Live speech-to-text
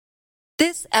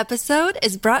This episode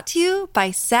is brought to you by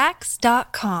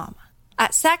Sax.com.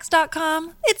 At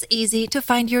Sax.com, it's easy to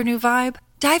find your new vibe.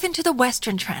 Dive into the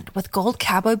Western trend with gold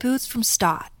cowboy boots from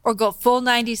Stott, or go full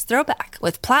 90s throwback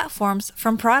with platforms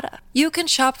from Prada. You can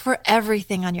shop for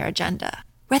everything on your agenda,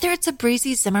 whether it's a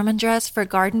breezy Zimmermann dress for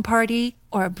a garden party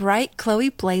or a bright Chloe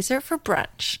blazer for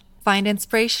brunch. Find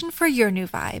inspiration for your new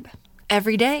vibe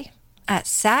every day at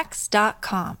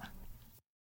Sax.com.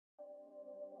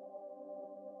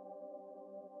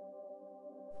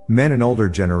 Men in older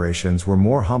generations were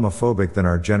more homophobic than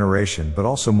our generation, but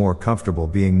also more comfortable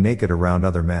being naked around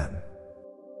other men.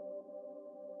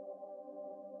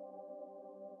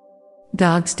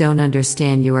 Dogs don't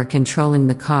understand you are controlling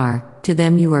the car. To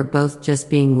them, you are both just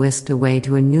being whisked away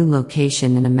to a new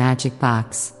location in a magic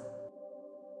box.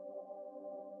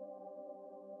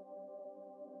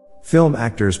 Film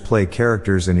actors play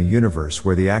characters in a universe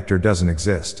where the actor doesn't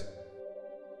exist.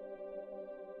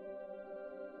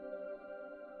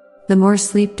 The more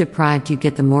sleep deprived you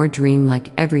get, the more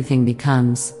dreamlike everything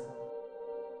becomes.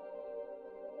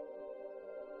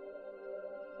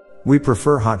 We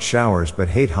prefer hot showers but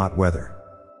hate hot weather.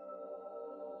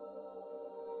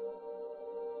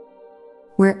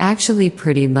 We're actually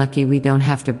pretty lucky we don't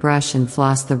have to brush and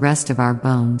floss the rest of our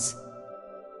bones.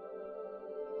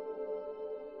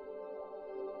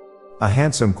 A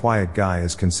handsome, quiet guy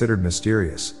is considered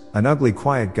mysterious. An ugly,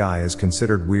 quiet guy is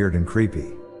considered weird and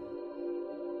creepy.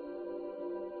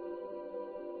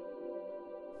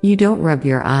 You don't rub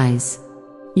your eyes.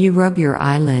 You rub your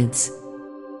eyelids.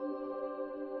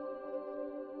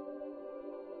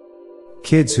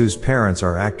 Kids whose parents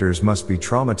are actors must be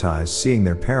traumatized seeing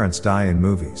their parents die in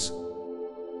movies.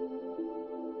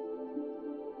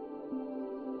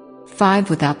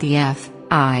 5 without the F,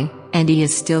 I, and E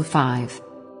is still 5.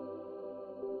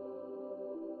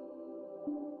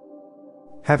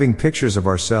 Having pictures of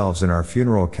ourselves in our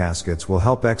funeral caskets will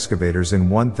help excavators in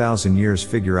 1,000 years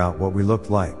figure out what we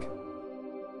looked like.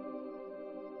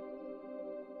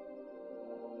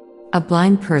 A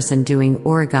blind person doing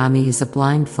origami is a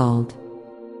blindfold.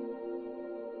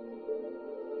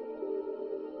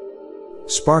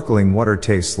 Sparkling water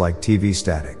tastes like TV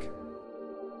static.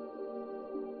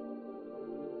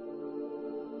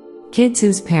 Kids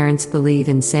whose parents believe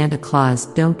in Santa Claus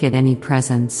don't get any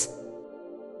presents.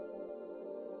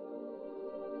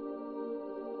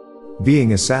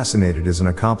 Being assassinated is an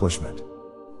accomplishment.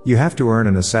 You have to earn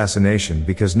an assassination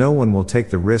because no one will take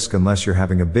the risk unless you're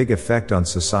having a big effect on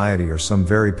society or some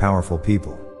very powerful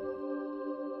people.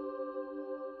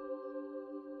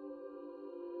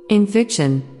 In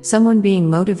fiction, someone being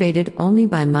motivated only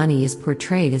by money is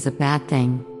portrayed as a bad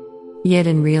thing. Yet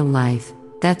in real life,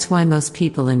 that's why most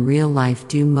people in real life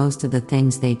do most of the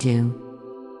things they do.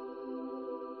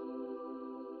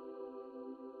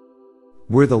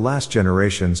 We're the last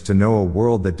generations to know a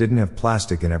world that didn't have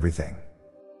plastic in everything.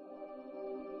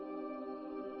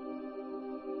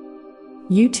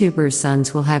 YouTubers'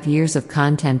 sons will have years of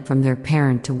content from their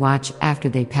parent to watch after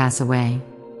they pass away.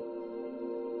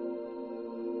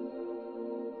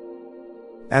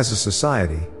 As a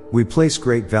society, we place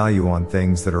great value on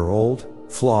things that are old,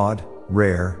 flawed,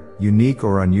 rare, unique,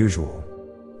 or unusual.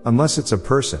 Unless it's a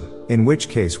person, in which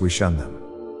case we shun them.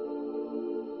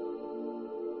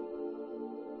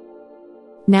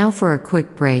 Now for a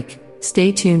quick break.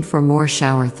 Stay tuned for more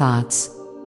shower thoughts.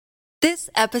 This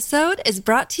episode is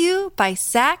brought to you by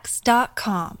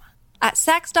Sax.com. At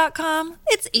Sax.com,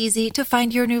 it's easy to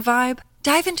find your new vibe.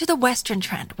 Dive into the Western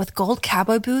trend with gold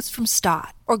cowboy boots from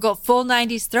Stott, or go full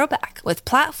 90s throwback with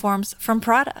platforms from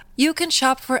Prada. You can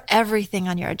shop for everything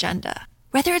on your agenda,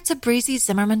 whether it's a breezy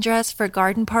Zimmermann dress for a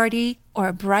garden party or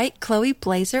a bright Chloe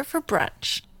blazer for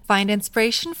brunch. Find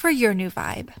inspiration for your new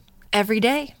vibe every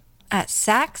day at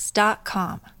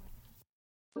Sax.com.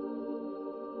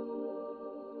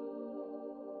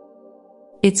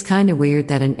 It's kinda weird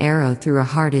that an arrow through a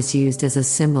heart is used as a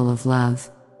symbol of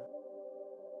love.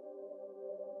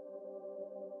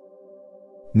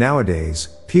 Nowadays,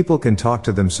 people can talk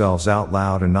to themselves out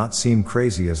loud and not seem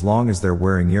crazy as long as they're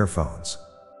wearing earphones.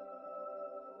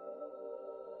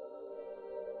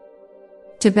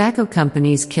 Tobacco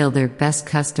companies kill their best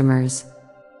customers.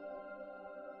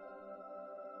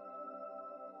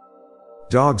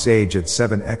 Dogs age at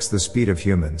 7x the speed of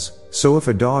humans, so if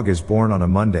a dog is born on a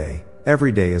Monday,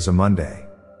 every day is a Monday.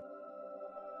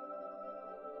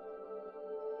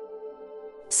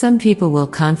 Some people will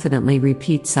confidently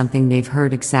repeat something they've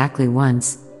heard exactly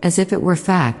once, as if it were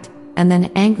fact, and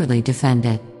then angrily defend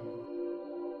it.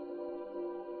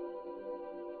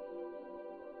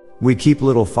 We keep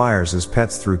little fires as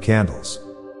pets through candles.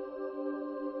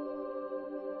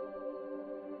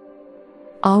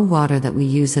 All water that we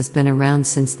use has been around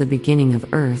since the beginning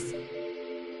of Earth.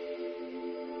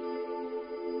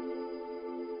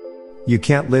 You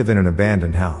can't live in an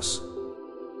abandoned house.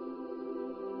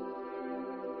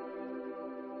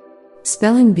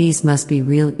 Spelling bees must be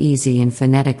real easy in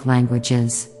phonetic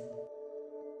languages.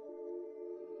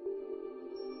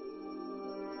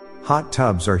 Hot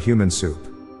tubs are human soup.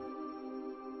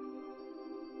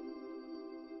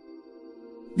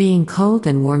 Being cold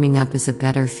and warming up is a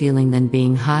better feeling than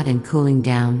being hot and cooling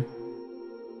down.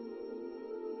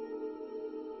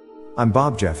 I'm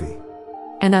Bob Jeffy.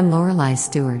 And I'm Lorelei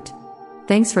Stewart.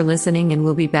 Thanks for listening, and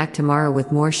we'll be back tomorrow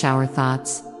with more shower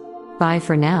thoughts. Bye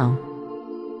for now.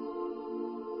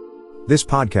 This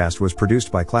podcast was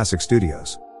produced by Classic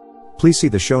Studios. Please see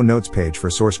the show notes page for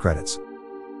source credits.